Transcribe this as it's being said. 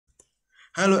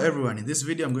Hello everyone, in this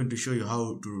video I'm going to show you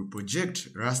how to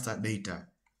project raster data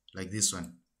like this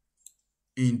one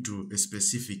into a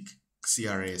specific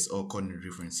CRS or coordinate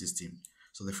reference system.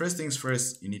 So the first things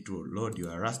first, you need to load your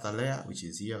raster layer, which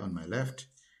is here on my left,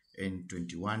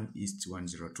 N21 East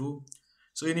 102.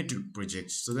 So you need to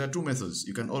project. So there are two methods.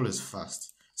 You can always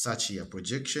first search here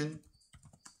projection.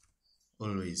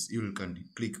 Always you can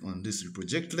click on this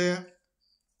reproject layer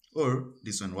or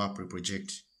this one warp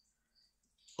reproject.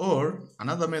 Or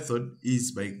another method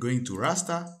is by going to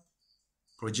raster,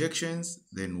 projections,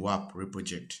 then warp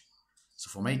reproject.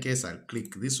 So for my case, I'll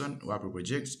click this one, warp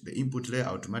reproject. The input layer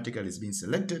automatically is being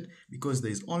selected because there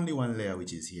is only one layer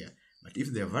which is here. But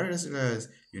if there are various layers,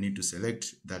 you need to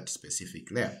select that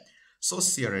specific layer.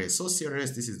 Source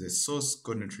CRS, this is the source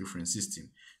coordinate reference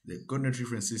system. The coordinate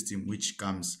reference system which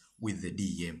comes with the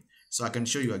DEM. So I can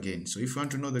show you again. So if you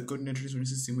want to know the coordinate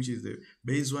reference system, which is the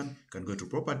base one, you can go to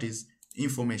properties,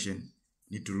 information,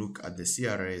 need to look at the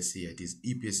CRS here. It is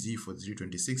EPSG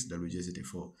 4326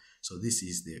 WJ84. So this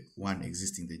is the one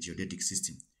existing, the geodetic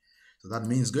system. So that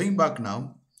means going back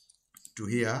now to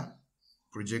here,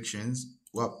 projections,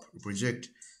 warp project.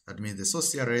 That means the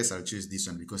source CRS, I'll choose this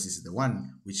one because this is the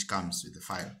one which comes with the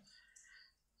file.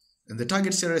 And the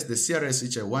target CRS, the CRS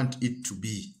which I want it to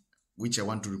be, which I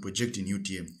want to reproject in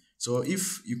UTM. So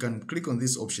if you can click on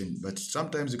this option, but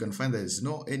sometimes you can find there is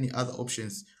no any other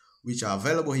options which are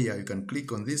available here. You can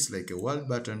click on this like a world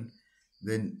button,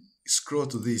 then scroll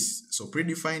to this. So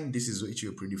predefined, this is which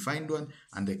your predefined one,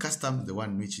 and the custom, the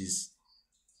one which is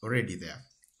already there.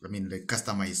 I mean, like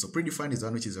customized. So predefined is the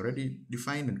one which is already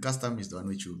defined, and custom is the one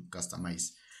which you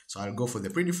customize. So I'll go for the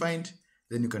predefined,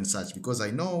 then you can search because I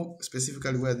know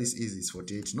specifically where this is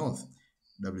 48 North,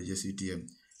 WJCTM.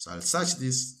 So I'll search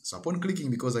this. So upon clicking,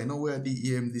 because I know where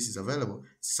DEM this is available,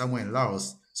 it's somewhere in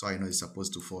Laos, so I know it's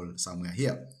supposed to fall somewhere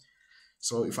here.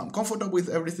 So if I'm comfortable with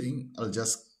everything, I'll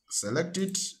just select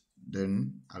it.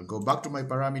 Then I'll go back to my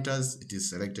parameters. It is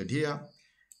selected here.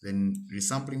 Then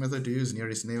resampling method to use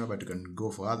nearest neighbor, but you can go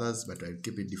for others, but I'll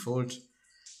keep it default.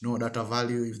 No data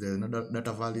value. If there's no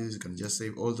data values, you can just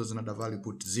save all those data value,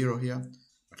 put 0 here,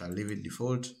 but I'll leave it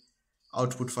default.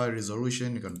 Output file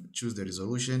resolution, you can choose the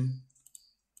resolution.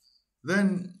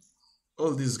 Then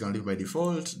all these can leave by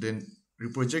default. Then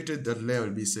reprojected, that layer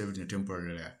will be saved in a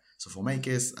temporary layer. So for my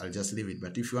case, I'll just leave it.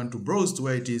 But if you want to browse to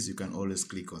where it is, you can always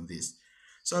click on this.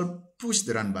 So I'll push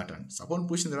the run button. So upon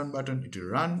pushing the run button, it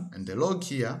will run. And the log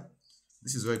here,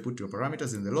 this is where you put your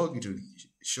parameters in the log. It will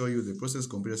show you the process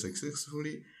completed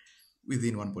successfully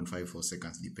within 1.54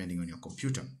 seconds, depending on your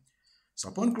computer. So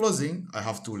upon closing, I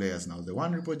have two layers now. The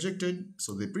one reprojected.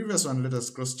 So the previous one, let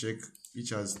us cross-check, which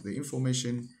has the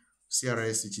information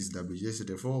CRS, which is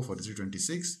WJ74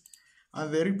 4326.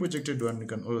 And the reprojected one, you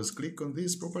can always click on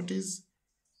these properties.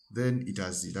 Then it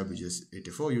has the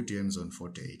WJ84 UTM zone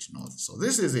 48 North. So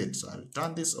this is it. So I'll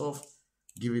turn this off,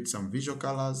 give it some visual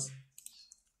colors.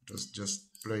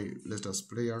 Let us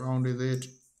play around with it.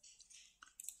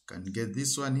 Can get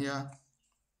this one here.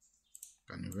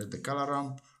 Can invert the color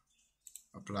ramp.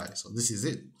 Apply. So this is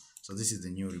it. So this is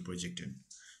the new reprojected.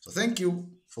 So thank you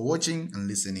for watching and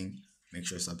listening. Make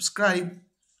sure you subscribe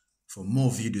for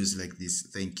more videos like this.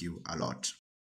 Thank you a lot.